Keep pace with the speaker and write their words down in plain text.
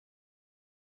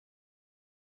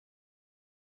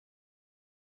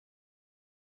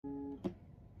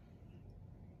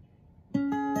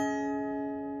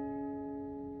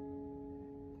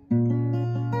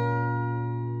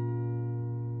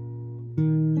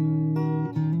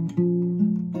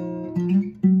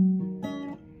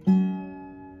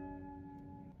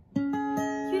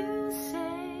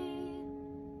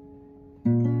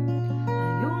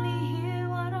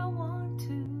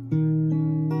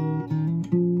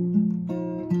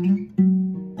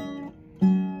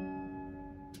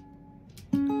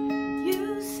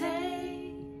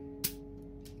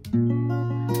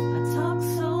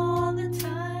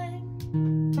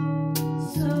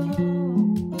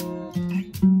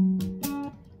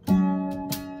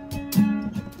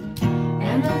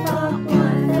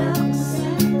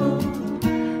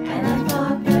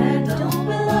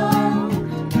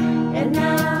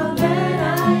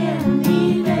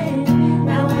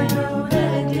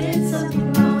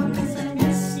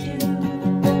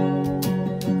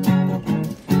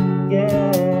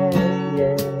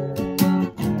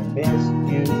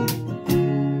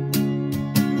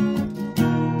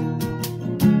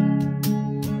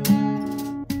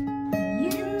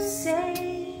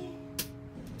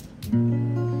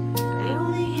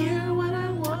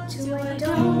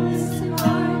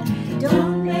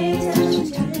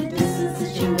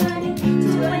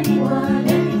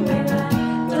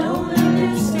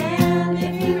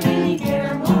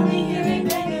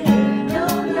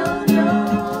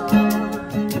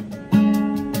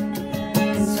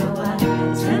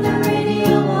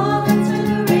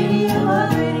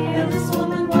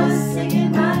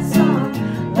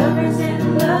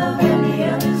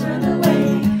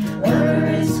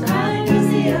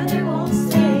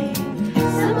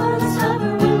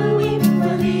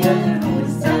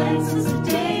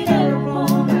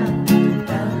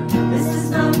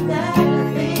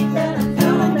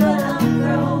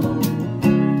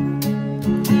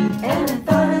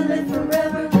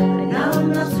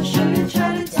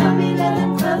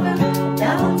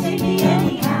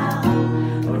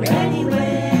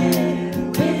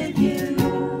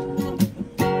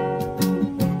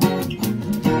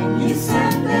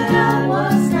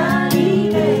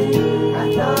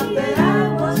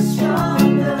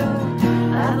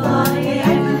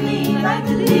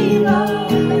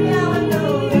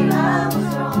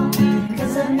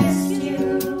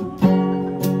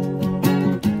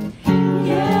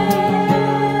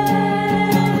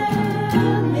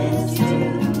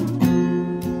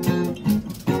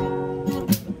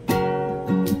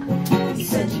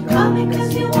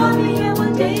you want me, and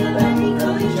one day you let me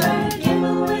go. You try to give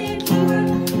away your keyword,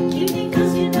 keep me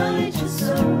 'cause you know you're just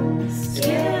so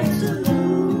scared to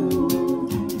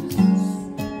lose.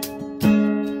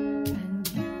 And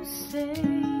you say,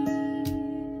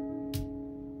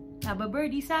 have a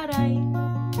birdie, Sara,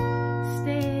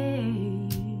 stay.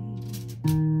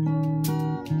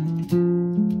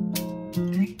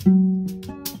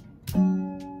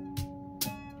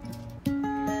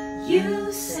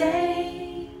 You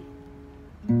say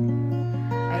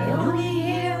I only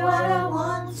hear what I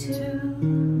want to.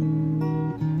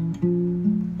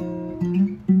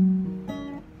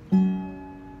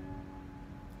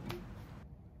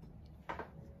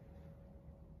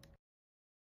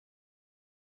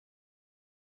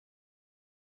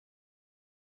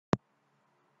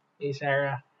 Hey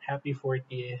Sarah, happy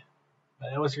 40th.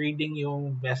 I was reading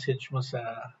yung message mo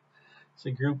sa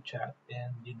group chat,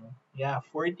 and yeah,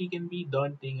 40 can be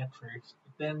daunting at first.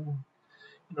 But then,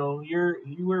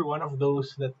 you were one of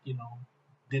those that,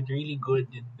 did really good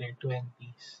in their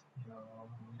 20s.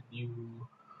 You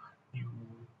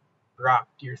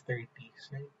rocked your 30s,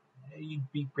 right?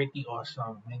 You'd be pretty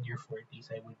awesome in your 40s,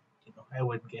 I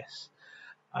would guess.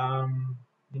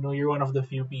 You're one of the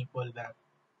few people that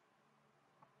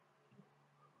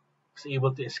was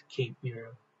able to escape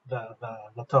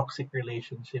the toxic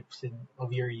relationships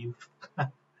of your youth.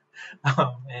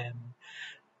 And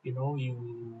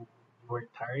you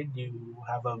worked hard, you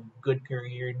have a good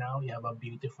career now, you have a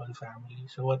beautiful family.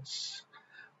 So what's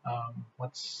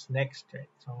next, right?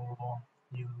 So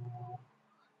you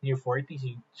in your 40s,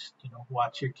 you just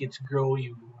watch your kids grow,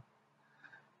 you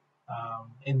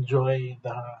enjoy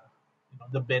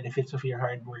the benefits of your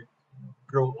hard work,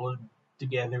 grow old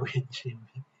together with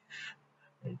Jimmy.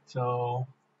 Right? So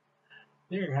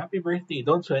there, happy birthday.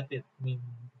 Don't sweat it. I mean,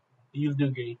 you'll do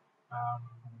great. Um,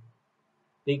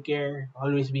 Take care.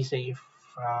 Always be safe.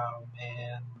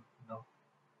 And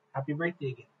happy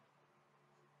birthday again.